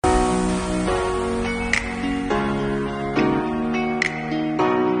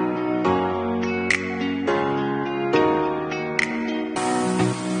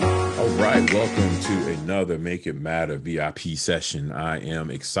welcome to another Make It Matter VIP session. I am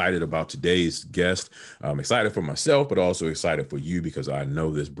excited about today's guest. I'm excited for myself, but also excited for you because I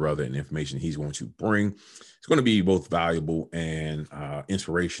know this brother and the information he's going to bring. It's going to be both valuable and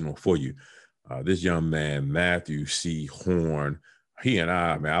inspirational for you. This young man, Matthew C. Horn, he and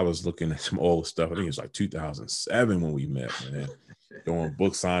I was looking at some old stuff. I think it was like 2007 when we met, man, doing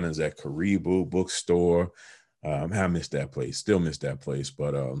book signings at Karibu bookstore. I missed that place, still miss that place,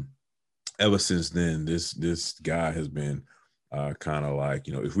 but ever since then, this guy has been kind of like,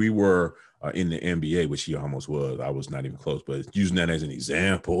 if we were in the NBA, which he almost was, I was not even close, but using that as an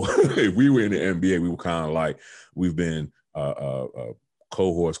example, if we were in the NBA, we were kind of like, we've been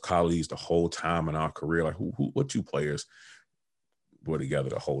cohorts, colleagues the whole time in our career. Like what two players were together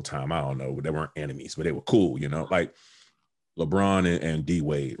the whole time? I don't know. They weren't enemies, but they were cool, like LeBron and D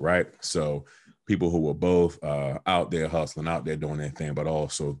Wade, right? So people who were both out there hustling, out there doing their thing, but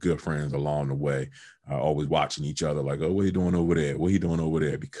also good friends along the way, always watching each other like, oh, what are you doing over there? What are you doing over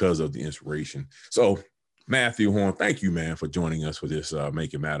there? Because of the inspiration. So Matthew Horn, thank you, man, for joining us for this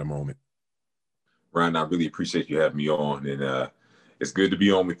Make It Matter moment. Ryan, I really appreciate you having me on, and it's good to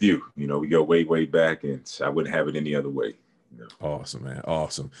be on with you. We go way, way back, and I wouldn't have it any other way. Awesome, man.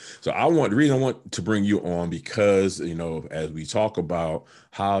 Awesome. So the reason I want to bring you on because, as we talk about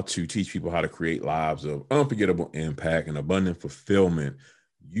how to teach people how to create lives of unforgettable impact and abundant fulfillment,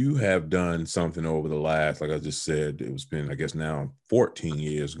 you have done something over the last, like I just said, it's been, I guess now 14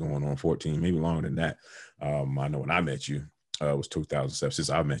 years going on, 14, maybe longer than that. I know when I met you, it was 2007 since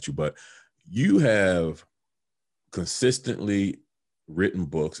I met you, but you have consistently written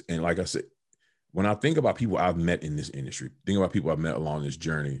books. And like I said, when I think about people I've met in this industry, think about people I've met along this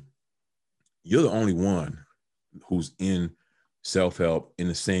journey, you're the only one who's in self-help in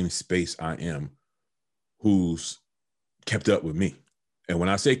the same space I am, who's kept up with me. And when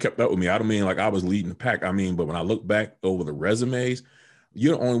I say kept up with me, I don't mean like I was leading the pack. I mean, but when I look back over the resumes,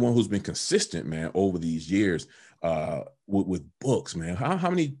 you're the only one who's been consistent, man, over these years with books, man. How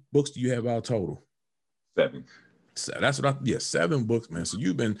many books do you have out total? 7. That's what 7 books, man. So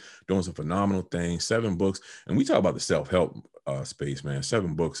you've been doing some phenomenal things, 7 books. And we talk about the self-help space, man.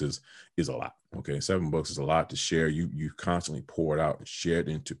 7 books is a lot. Okay. 7 books is a lot to share. You constantly pour it out and share it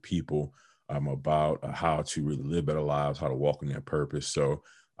into people about how to really live better lives, how to walk in their purpose. So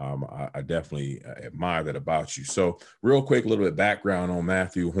I definitely admire that about you. So real quick, a little bit of background on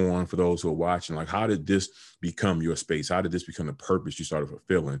Matthew Horn for those who are watching. Like, how did this become your space? How did this become the purpose you started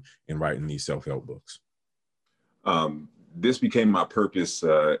fulfilling in writing these self-help books? This became my purpose.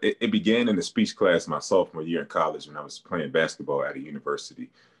 It began in a speech class my sophomore year in college when I was playing basketball at a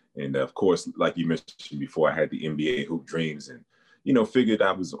university. And of course, like you mentioned before, I had the NBA hoop dreams and, figured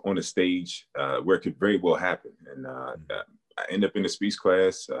I was on a stage where it could very well happen. And I end up in a speech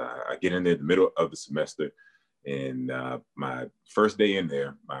class. I get in there in the middle of the semester. And my first day in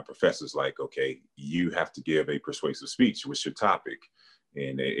there, my professor's like, okay, you have to give a persuasive speech. What's your topic?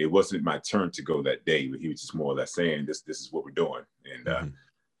 And it wasn't my turn to go that day, but he was just more or less saying, this is what we're doing. And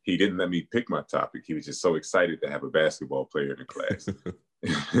he didn't let me pick my topic. He was just so excited to have a basketball player in the class.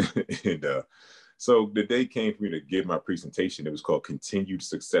 And so the day came for me to give my presentation. It was called Continued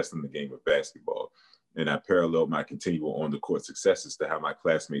Success in the Game of Basketball. And I paralleled my continual on the court successes to how my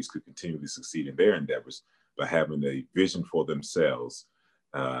classmates could continually succeed in their endeavors by having a vision for themselves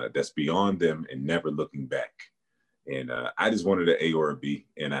that's beyond them and never looking back. And I just wanted an A or a B,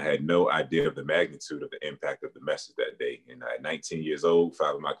 and I had no idea of the magnitude of the impact of the message that day. And at 19 years old,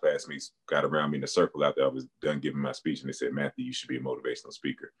 5 of my classmates got around me in a circle after I was done giving my speech, and they said, Matthew, you should be a motivational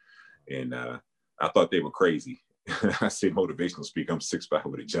speaker. And I thought they were crazy. I said, motivational speaker, I'm 6'5"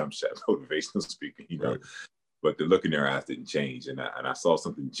 with a jump shot, motivational speaker, Right. But the look in their eyes didn't change. And I saw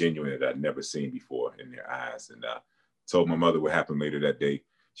something genuine that I'd never seen before in their eyes. And told my mother what happened later that day.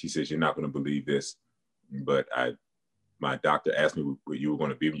 She says, you're not going to believe this. But my doctor asked me what you were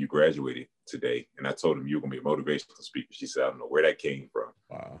going to be when you graduated today. And I told him you were going to be a motivational speaker. She said, I don't know where that came from.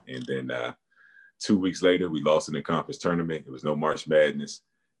 Wow. And then 2 weeks later, we lost in the conference tournament. There was no March Madness.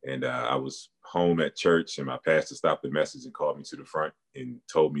 And I was home at church, and my pastor stopped the message and called me to the front and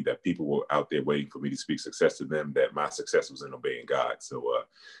told me that people were out there waiting for me to speak success to them, that my success was in obeying God. So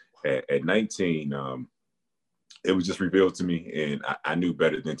at 19, it was just revealed to me, and I knew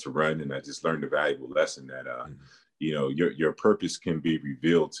better than to run. And I just learned a valuable lesson that, your purpose can be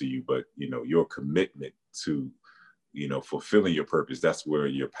revealed to you, but, your commitment to, fulfilling your purpose, that's where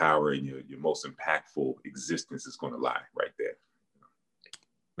your power and your most impactful existence is going to lie, right there.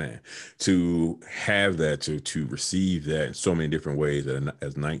 Man, to have that, to receive that in so many different ways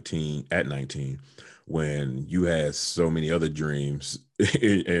at 19, when you had so many other dreams,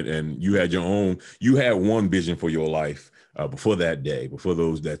 and you had your own, you had one vision for your life before that day, before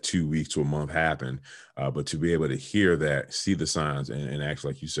that 2 weeks to a month happened. But to be able to hear that, see the signs, and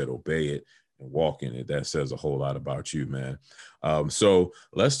actually, like you said, obey it and walk in it, that says a whole lot about you, man. So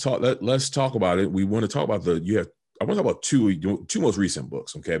let's talk. Let's talk about it. We want to talk about I want to talk about two most recent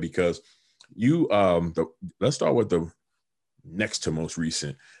books, okay? Because let's start with the next to most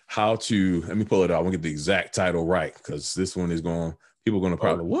recent. Let me pull it out. I want to get the exact title right, because this one is people are going to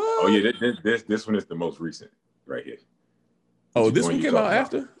probably, what? Oh yeah, this one is the most recent right here. This one came out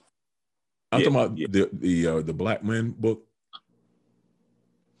after? I'm talking about the Black Men book.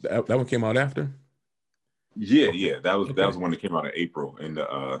 That one came out after? Yeah. That was the one that came out in April, and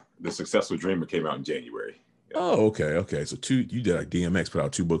the Successful Dreamer came out in January. Yeah. Oh, okay. So you did like DMX put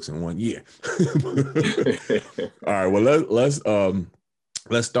out 2 books in 1 year. All right. Well,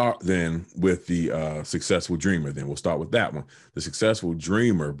 let's start then with the Successful Dreamer. Then we'll start with that one. The Successful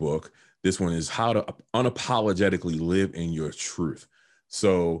Dreamer book. This one is how to unapologetically live in your truth.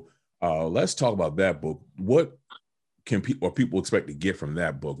 So let's talk about that book. What can people expect to get from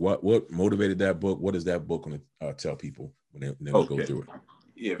that book? What motivated that book? What is that book going to tell people when they go through it?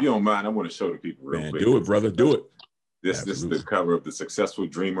 Yeah, if you don't mind, I want to show the people real quick. Do it, brother. Do it. This is the cover of The Successful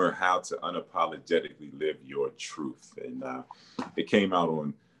Dreamer, How to Unapologetically Live Your Truth. And it came out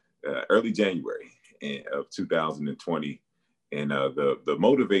on early January of 2020. And the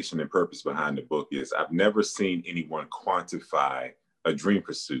motivation and purpose behind the book is I've never seen anyone quantify a dream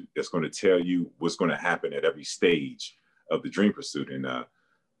pursuit that's going to tell you what's going to happen at every stage of the dream pursuit. And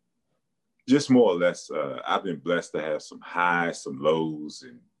just more or less, I've been blessed to have some highs, some lows,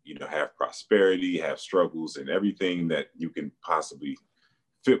 and have prosperity, have struggles, and everything that you can possibly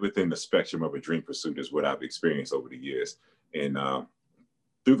fit within the spectrum of a dream pursuit is what I've experienced over the years. And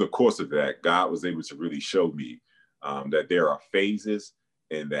through the course of that, God was able to really show me that there are phases,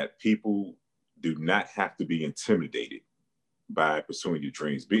 and that people do not have to be intimidated by pursuing your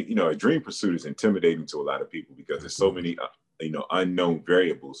dreams. A dream pursuit is intimidating to a lot of people because there's so many, unknown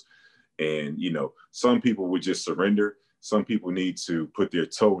variables. And, some people would just surrender. Some people need to put their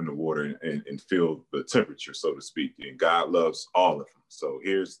toe in the water and feel the temperature, so to speak. And God loves all of them. So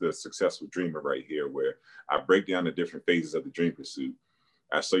here's the Successful Dreamer right here, where I break down the different phases of the dream pursuit.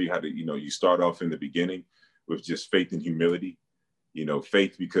 I show you how to, you start off in the beginning with just faith and humility.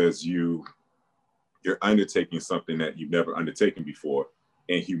 Faith because you're undertaking something that you've never undertaken before,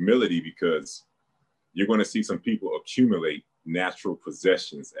 and humility because you're going to see some people accumulate natural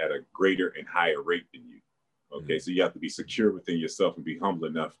possessions at a greater and higher rate than you. Okay, so you have to be secure within yourself and be humble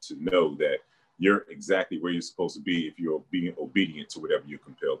enough to know that you're exactly where you're supposed to be if you're being obedient to whatever you're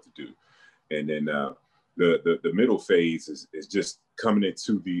compelled to do. And then the middle phase is just coming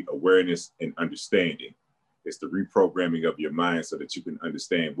into the awareness and understanding. It's the reprogramming of your mind so that you can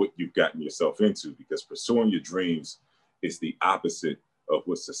understand what you've gotten yourself into, because pursuing your dreams is the opposite of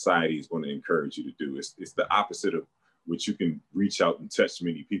what society is going to encourage you to do. It's the opposite of what you can reach out and touch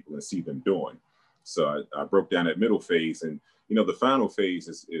many people and see them doing. So I broke down that middle phase, and the final phase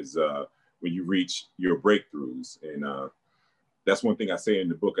is when you reach your breakthroughs. And that's one thing I say in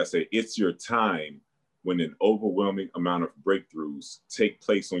the book. I say it's your time when an overwhelming amount of breakthroughs take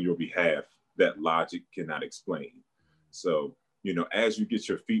place on your behalf that logic cannot explain. So as you get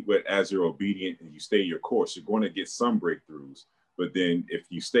your feet wet, as you're obedient and you stay your course, you're going to get some breakthroughs. But then if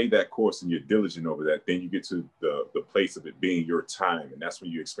you stay that course and you're diligent over that, then you get to the place of it being your time. And that's when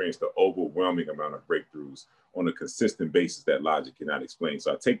you experience the overwhelming amount of breakthroughs on a consistent basis that logic cannot explain.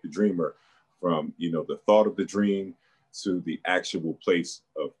 So I take the dreamer from, the thought of the dream to the actual place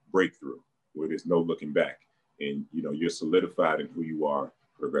of breakthrough, where there's no looking back. And, you're solidified in who you are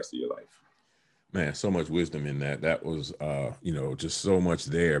for the rest of your life. Man, so much wisdom in that. That was, just so much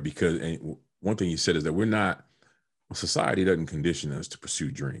there, because one thing you said is that society doesn't condition us to pursue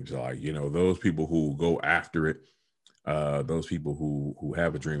dreams. Like, those people who go after it, those people who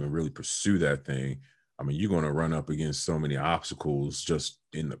have a dream and really pursue that thing, I mean, you're going to run up against so many obstacles just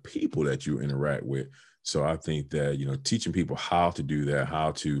in the people that you interact with. So I think that, teaching people how to do that,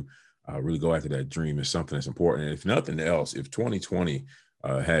 how to really go after that dream is something that's important. And if nothing else, if 2020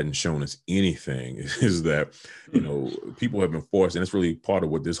 hadn't shown us anything, is that, people have been forced, and it's really part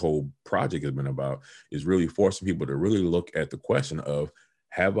of what this whole project has been about, is really forcing people to really look at the question of,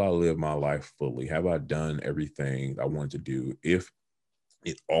 have I lived my life fully? Have I done everything I wanted to do? If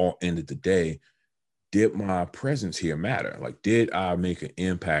it all ended today, did my presence here matter? Like, did I make an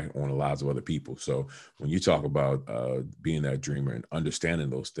impact on the lives of other people? So when you talk about being that dreamer and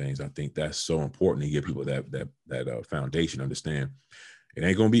understanding those things, I think that's so important to give people that foundation to understand. It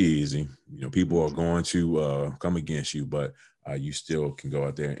ain't going to be easy. People are going to come against you, but you still can go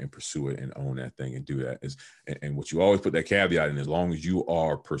out there and pursue it and own that thing and do that. And what you always put that caveat in, as long as you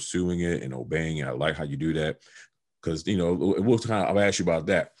are pursuing it and obeying it. I like how you do that, because, I'll ask you about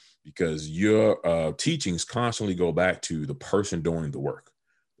that, because your teachings constantly go back to the person doing the work,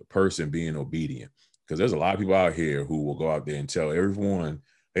 the person being obedient. Because there's a lot of people out here who will go out there and tell everyone,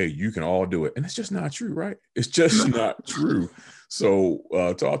 hey, you can all do it. And it's just not true, right? It's just not true. So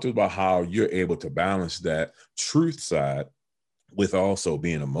talk to us about how you're able to balance that truth side with also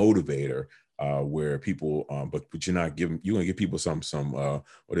being a motivator, where people, but you're not giving, you're going to give people some, what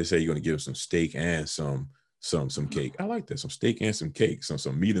they say, you're going to give them some steak and some cake. I like that. Some steak and some cake,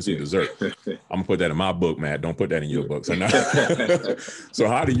 some meat and some dessert. I'm gonna put that in my book, Matt. Don't put that in your book. So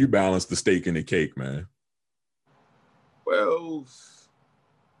how do you balance the steak and the cake, man? Well,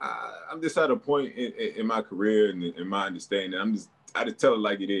 I'm just at a point in my career and in my understanding. I just tell it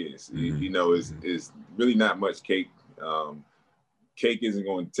like it is. Mm-hmm. It's really not much cake. Cake isn't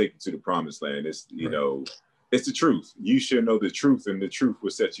going to take you to the promised land. It's, it's the truth. You should know the truth, and the truth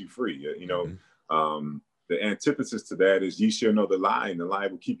will set you free. The antithesis to that is you should know the lie, and the lie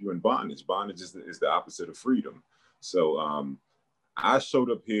will keep you in bondage. Bondage is the opposite of freedom. So I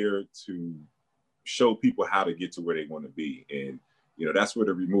showed up here to show people how to get to where they want to be. And, that's where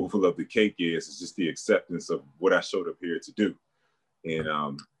the removal of the cake is. It's just the acceptance of what I showed up here to do. And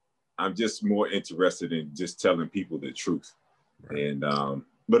I'm just more interested in just telling people the truth. Right. And,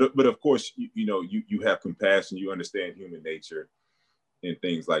 but of course, you have compassion, you understand human nature and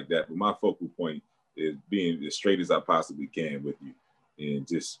things like that. But my focal point is being as straight as I possibly can with you and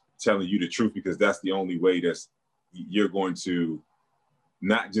just telling you the truth, because that's the only way you're going to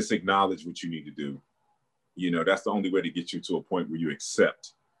not just acknowledge what you need to do. That's the only way to get you to a point where you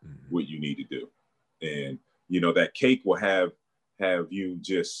accept what you need to do. And, that cake will have you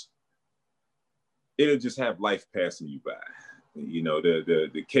it'll just have life passing you by.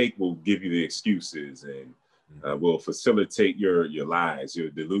 The cake will give you the excuses and will facilitate your lies, your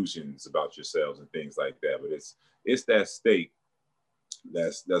delusions about yourselves and things like that. But it's that steak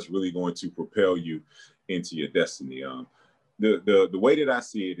that's really going to propel you into your destiny. The way that I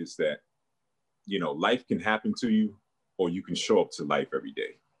see it is that, life can happen to you, or you can show up to life every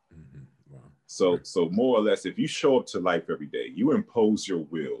day. Mm-hmm. Wow. So more or less, if you show up to life every day, you impose your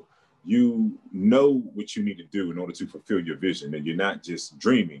will, you know what you need to do in order to fulfill your vision, and you're not just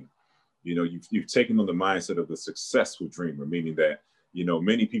dreaming. You've taken on the mindset of the successful dreamer, meaning that,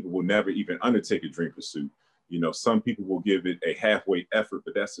 many people will never even undertake a dream pursuit. Some people will give it a halfway effort,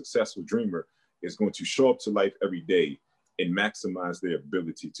 but that successful dreamer is going to show up to life every day and maximize their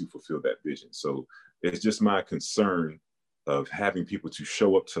ability to fulfill that vision. So it's just my concern of having people to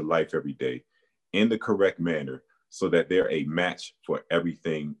show up to life every day in the correct manner, so that they're a match for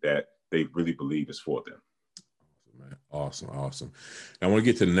everything that they really believe is for them. Awesome. Now, I want to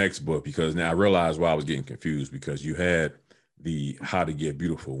get to the next book, because now I realized why I was getting confused, because you had the How to Get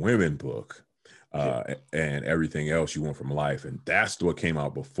Beautiful Women book, and everything else you want from life. And that's what came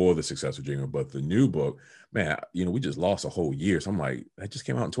out before The Successful Dreamer. But the new book, man, we just lost a whole year. So I'm like, that just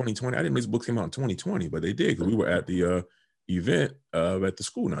came out in 2020. I didn't know these books came out in 2020, but they did, because we were at the event at the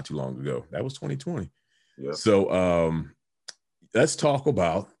school not too long ago. That was 2020. Yeah. So let's talk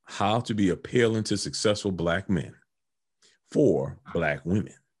about how to be appealing to successful Black men for Black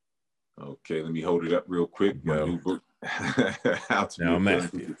women. Okay, let me hold it up real quick. My new book, How to Be Appealing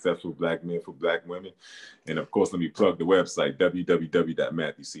to Successful Black Men for Black Women. And of course, let me plug the website,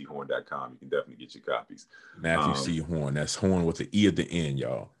 www.matthewchorn.com. You can definitely get your copies. Matthew C. Horn. That's Horn with the E at the end,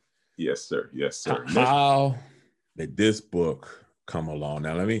 y'all. Yes, sir. Yes, sir. How did this book come along?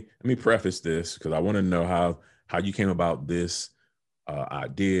 Now, let me preface this, because I want to know how you came about this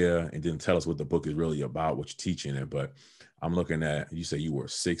idea, and then tell us what the book is really about, what you're teaching it. But I'm looking at, you say you were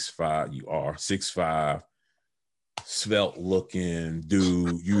 6'5", you are 6'5", svelte looking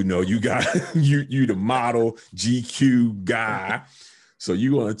dude, you got, you the model GQ guy. So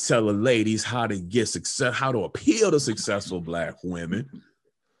you want to tell the ladies how to get success, how to appeal to successful Black women.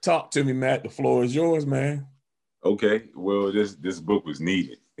 Talk to me, Matt. The floor is yours, man. Okay. Well, this book was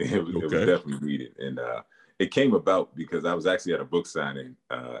needed. It was definitely needed. And it came about because I was actually at a book signing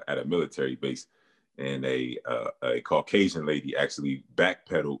at a military base, and a Caucasian lady actually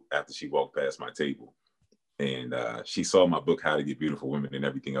backpedaled after she walked past my table. And she saw my book, How to Get Beautiful Women, and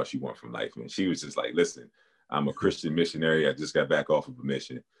everything else you want from life. And she was just like, listen, I'm a Christian missionary. I just got back off of a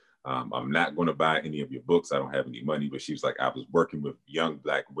mission. I'm not going to buy any of your books. I don't have any money. But she was like, I was working with young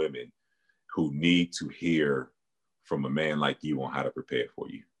Black women who need to hear from a man like you on how to prepare for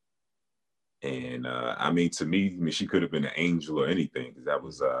you. And to me, she could have been an angel or anything, because that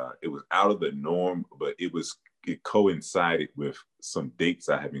was it was out of the norm, but it was it coincided with some dates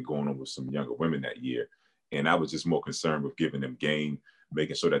I had been going on with some younger women that year. And I was just more concerned with giving them game,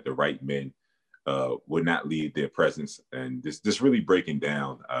 making sure that the right men would not leave their presence. And this really breaking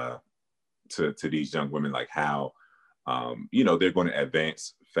down to these young women, like how, they're going to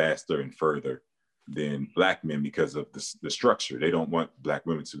advance faster and further than Black men because of the structure. They don't want Black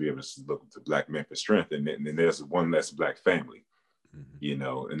women to be able to look to Black men for strength. And then there's one less Black family,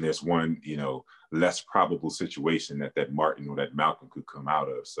 and there's one, less probable situation that Martin or that Malcolm could come out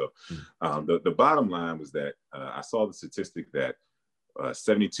of. So the bottom line was that I saw the statistic that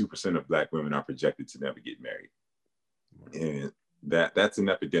 72% of Black women are projected to never get married. And that's an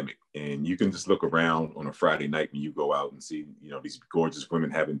epidemic. And you can just look around on a Friday night when you go out and see, these gorgeous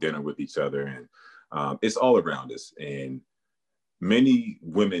women having dinner with each other. And it's all around us. And many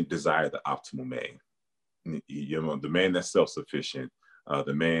women desire the optimal man. The man that's self-sufficient,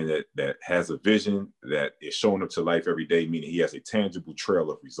 the man that has a vision, that is showing up to life every day, meaning he has a tangible trail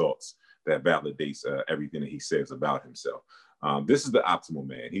of results that validates everything that he says about himself. This is the optimal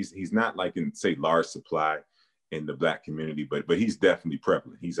man. He's not like in, say, large supply in the Black community, but he's definitely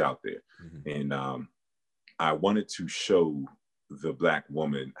prevalent. He's out there. And I wanted to show the Black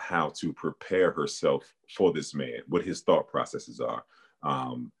woman how to prepare herself for this man, what his thought processes are,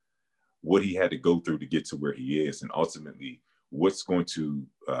 what he had to go through to get to where he is, and ultimately what's going to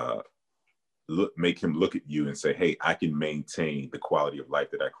make him look at you and say, hey, I can maintain the quality of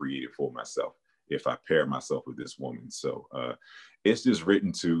life that I created for myself if I pair myself with this woman. So it's just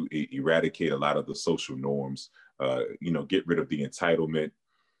written to eradicate a lot of the social norms, get rid of the entitlement,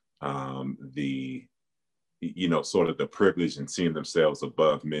 sort of the privilege and seeing themselves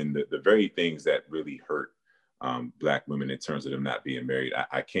above men, the very things that really hurt Black women in terms of them not being married.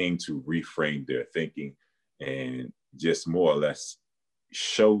 I came to reframe their thinking and just more or less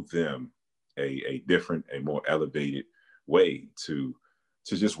show them a different, a more elevated way to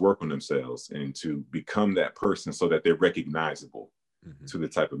just work on themselves and to become that person so that they're recognizable to the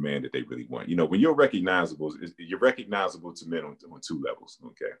type of man that they really want. When you're recognizable to men on two levels,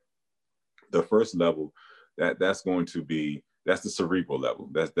 okay? The first level, that's the cerebral level.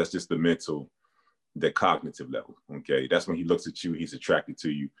 That's just the mental, the cognitive level, okay? That's when he looks at you, he's attracted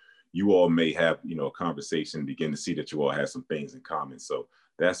to you. You all may have, a conversation, begin to see that you all have some things in common. So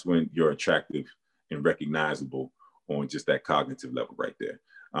that's when you're attractive and recognizable on just that cognitive level right there.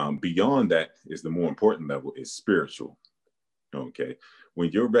 Beyond that is the more important level, is spiritual, okay? When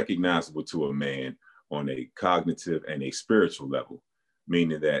you're recognizable to a man on a cognitive and a spiritual level,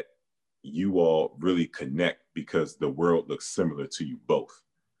 meaning that you all really connect because the world looks similar to you both.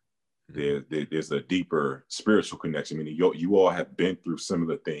 There's a deeper spiritual connection, meaning you all have been through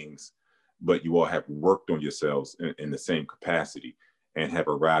similar things, but you all have worked on yourselves in the same capacity and have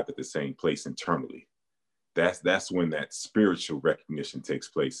arrived at the same place internally. That's when that spiritual recognition takes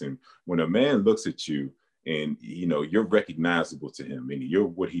place. And when a man looks at you and, you're recognizable to him, meaning you're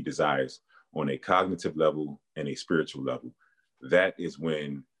what he desires on a cognitive level and a spiritual level, that is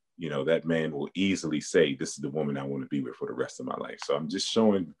when, that man will easily say, this is the woman I want to be with for the rest of my life. So I'm just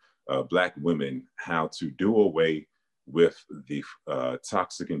showing Black women how to do away with the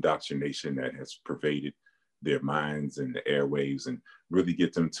toxic indoctrination that has pervaded their minds and the airwaves, and really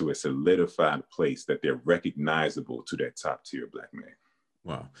get them to a solidified place that they're recognizable to that top tier Black man.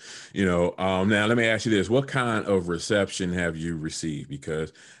 Wow. Now let me ask you this: what kind of reception have you received?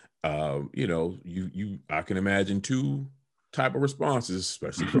 Because, I can imagine two type of responses,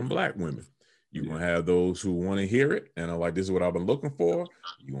 especially from Black women. You're going to have those who want to hear it and are like, this is what I've been looking for.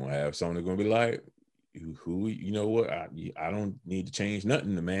 You're going to have someone that's going to be like, I don't need to change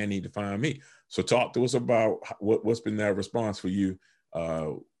nothing. The man need to find me. So talk to us about what's been that response for you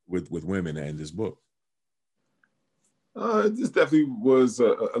with women and this book. This definitely was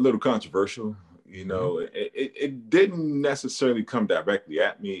a little controversial. It didn't necessarily come directly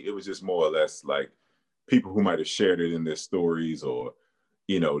at me. It was just more or less like people who might have shared it in their stories or,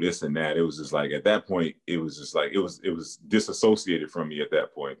 this and that. It was just like, at that point, it was just like, it was disassociated from me at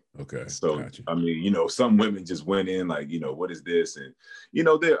that point. Okay. So, gotcha. I mean, some women just went in like, what is this? And,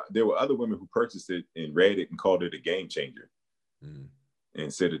 there were other women who purchased it and read it and called it a game changer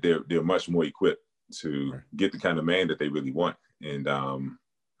and said that they're much more equipped to get the kind of man that they really want. And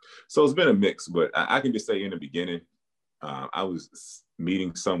so it's been a mix, but I can just say in the beginning, I was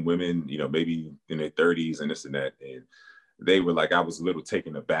meeting some women, maybe in their 30s and this and that. And they were like, I was a little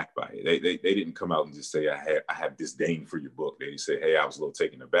taken aback by it. They didn't come out and just say, I have disdain for your book. They say, hey, I was a little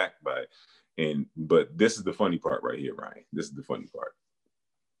taken aback by it. But this is the funny part right here, Ryan. This is the funny part.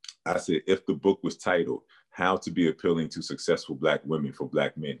 I said, if the book was titled, How to Be Appealing to Successful Black Women for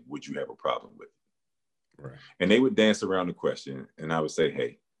Black Men, would you have a problem with it? Right. And they would dance around the question. And I would say,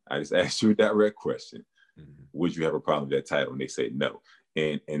 hey, I just asked you a direct question. Mm-hmm. Would you have a problem with that title? And they say no.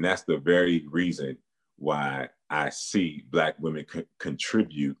 And that's the very reason why I see Black women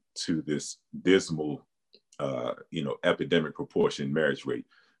contribute to this dismal, epidemic proportion marriage rate,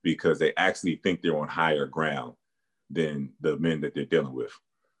 because they actually think they're on higher ground than the men that they're dealing with.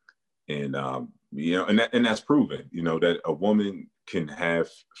 And, and that's proven, that a woman can have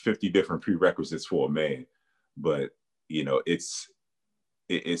 50 different prerequisites for a man, but, it's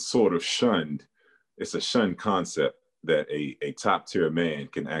sort of shunned. It's a shunned concept that a top tier man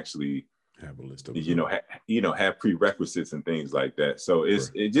can actually have a list of, have prerequisites and things like that. So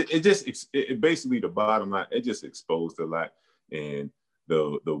it basically, the bottom line, it just exposed a lot. And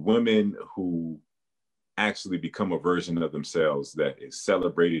the women who actually become a version of themselves that is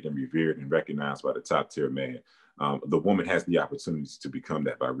celebrated and revered and recognized by the top tier man, the woman has the opportunity to become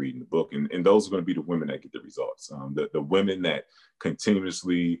that by reading the book. And those are going to be the women that get the results. The women that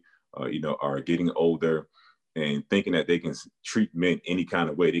continuously, are getting older and thinking that they can treat men any kind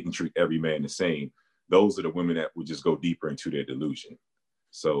of way, they can treat every man the same. Those are the women that will just go deeper into their delusion.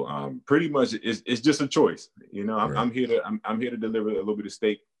 So pretty much it's just a choice. Right. I'm here to deliver a little bit of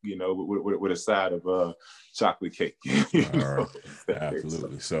steak, with a side of chocolate cake. Right.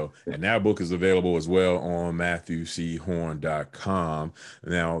 Absolutely. So, and that book is available as well on MatthewCHorn.com.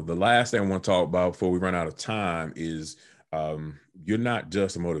 Now, the last thing I want to talk about before we run out of time is you're not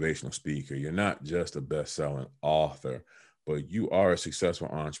just a motivational speaker. You're not just a best-selling author, but you are a successful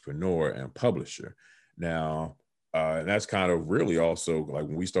entrepreneur and publisher. Now, and that's kind of really also like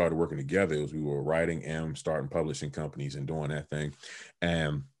when we started working together, it was we were writing and starting publishing companies and doing that thing.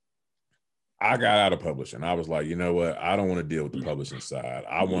 And I got out of publishing. I was like, you know what? I don't want to deal with the publishing side.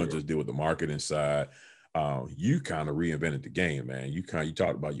 I want to just deal with the marketing side. You kind of reinvented the game, man. You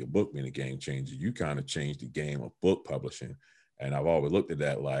talked about your book being a game changer. You kind of changed the game of book publishing. And I've always looked at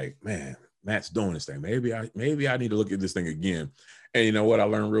that like, man, Matt's doing this thing. Maybe I need to look at this thing again. And you know what I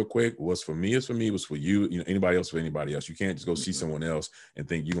learned real quick? What's for me is for me, was for you, anybody else for anybody else. You can't just go see someone else and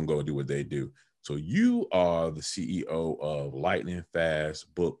think you're going to go and do what they do. So you are the CEO of Lightning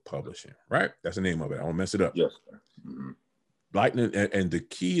Fast Book Publishing, right? That's the name of it. I won't mess it up. Yes, sir. Mm-hmm. Lightning, and the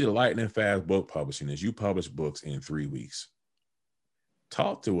key to Lightning Fast Book Publishing is you publish books in 3 weeks.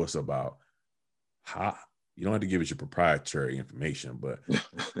 Talk to us about how, you don't have to give us your proprietary information, but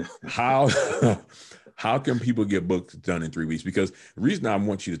how can people get books done in 3 weeks? Because the reason I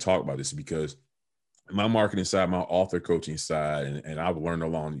want you to talk about this is because my marketing side, my author coaching side, and I've learned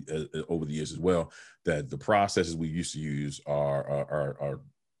along over the years as well, that the processes we used to use are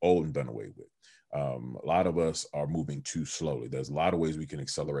old and done away with. A lot of us are moving too slowly. There's a lot of ways we can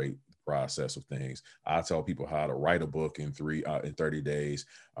accelerate the process of things. I tell people how to write a book in 30 days,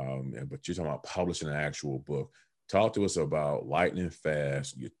 but you're talking about publishing an actual book. Talk to us about lightning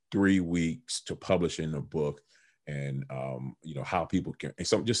fast, your 3 weeks to publishing a book, and how people can, and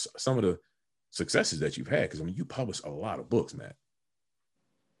some of the successes that you've had, because you publish a lot of books, Matt.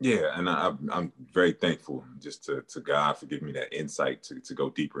 Yeah, and I'm very thankful just to God for giving me that insight to go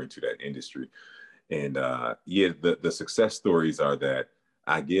deeper into that industry. And the success stories are that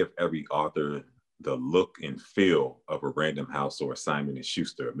I give every author the look and feel of a Random House or a Simon &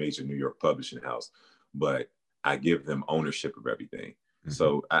 Schuster, a major New York publishing house, but I give them ownership of everything. Mm-hmm.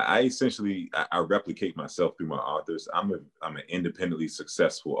 So I essentially replicate myself through my authors. I'm an independently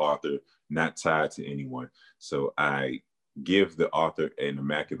successful author, not tied to anyone. So I give the author an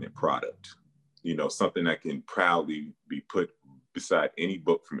immaculate product, something that can proudly be put beside any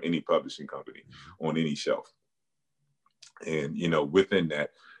book from any publishing company on any shelf. And, within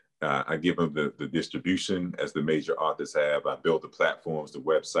that, I give them the distribution as the major authors have. I build the platforms, the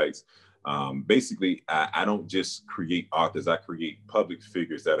websites. Basically, I don't just create authors, I create public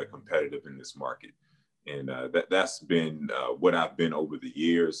figures that are competitive in this market. And that's been what I've been over the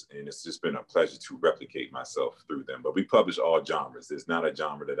years. And it's just been a pleasure to replicate myself through them. But we publish all genres. There's not a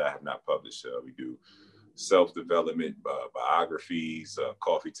genre that I have not published. We do self-development, biographies,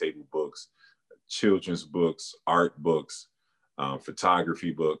 coffee table books, children's books, art books,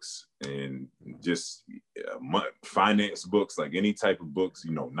 photography books, and just finance books, like any type of books,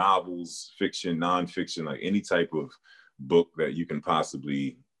 novels, fiction, nonfiction, like any type of book that you can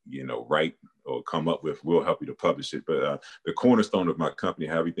possibly, write or come up with, we'll help you to publish it. But the cornerstone of my company,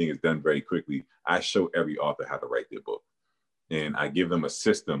 how everything is done very quickly, I show every author how to write their book. And I give them a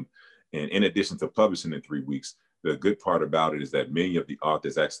system. And in addition to publishing in 3 weeks, the good part about it is that many of the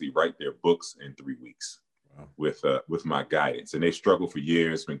authors actually write their books in 3 weeks. Wow. With my guidance. And they struggled for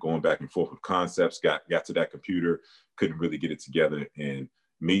years, been going back and forth with concepts, got to that computer, couldn't really get it together. And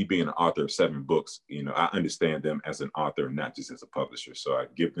me being an author of 7 books, I understand them as an author, not just as a publisher. So I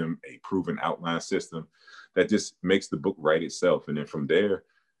give them a proven outline system that just makes the book write itself. And then from there,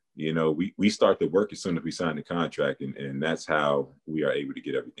 we start the work as soon as we sign the contract. And that's how we are able to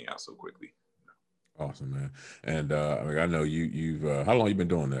get everything out so quickly. Awesome, man. And I know you've how long you been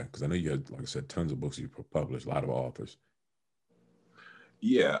doing that? Because I know you had, like I said, tons of books you published, a lot of authors.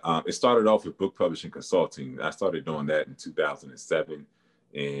 Yeah, it started off with book publishing consulting. I started doing that in 2007,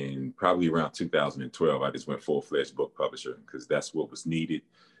 and probably around 2012, I just went full-fledged book publisher because that's what was needed.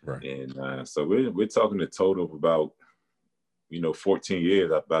 Right. And so we're talking a total of about 14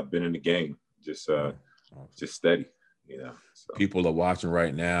 years. I've been in the game, just steady. So. People are watching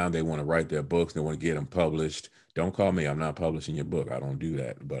right now. They want to write their books. They want to get them published. Don't call me. I'm not publishing your book. I don't do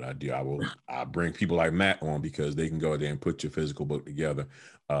that. But I do. I bring people like Matt on because they can go there and put your physical book together.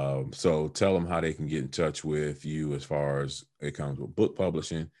 So tell them how they can get in touch with you as far as it comes with book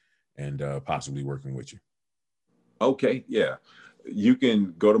publishing and possibly working with you. Okay. Yeah. You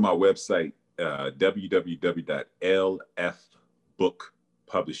can go to my website,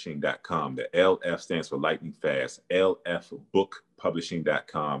 www.lfbookpublishing.com. The LF stands for lightning fast,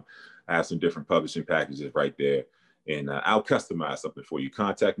 lfbookpublishing.com. I have some different publishing packages right there, and I'll customize something for you.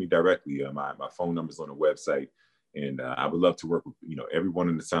 Contact me directly. My phone number is on the website, and I would love to work with everyone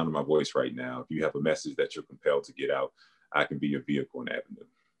in the sound of my voice right now. If you have a message that you're compelled to get out, I can be your vehicle and avenue.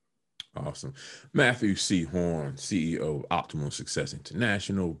 Awesome. Matthew C. Horn, CEO of Optimal Success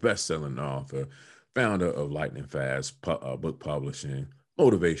International, best-selling author, founder of Lightning Fast book publishing,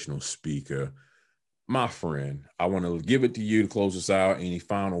 motivational speaker. My friend, I want to give it to you to close us out. Any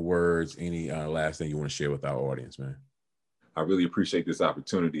final words, any last thing you want to share with our audience, man? I really appreciate this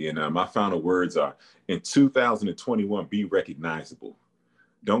opportunity. And my final words are, in 2021, be recognizable.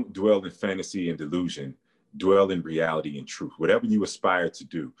 Don't dwell in fantasy and delusion. Dwell in reality and truth. Whatever you aspire to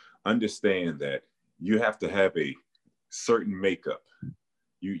do, understand that you have to have a certain makeup.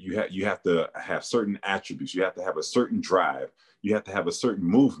 You have to have certain attributes. You have to have a certain drive. You have to have a certain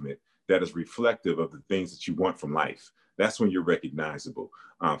movement that is reflective of the things that you want from life. That's when you're recognizable.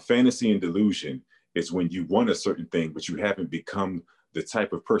 Fantasy and delusion is when you want a certain thing, but you haven't become the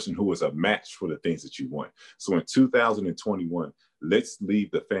type of person who is a match for the things that you want. So in 2021, let's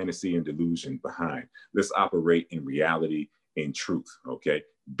leave the fantasy and delusion behind. Let's operate in reality and truth, okay?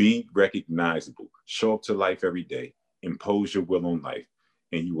 Be recognizable. Show up to life every day. Impose your will on life,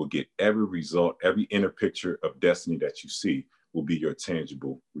 and you will get every result, every inner picture of destiny that you see will be your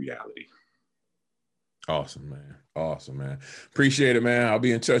tangible reality. Awesome, man. Awesome, man. Appreciate it, man. I'll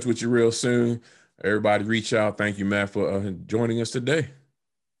be in touch with you real soon. Everybody reach out. Thank you, Matt, for joining us today.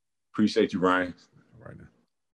 Appreciate you, Ryan.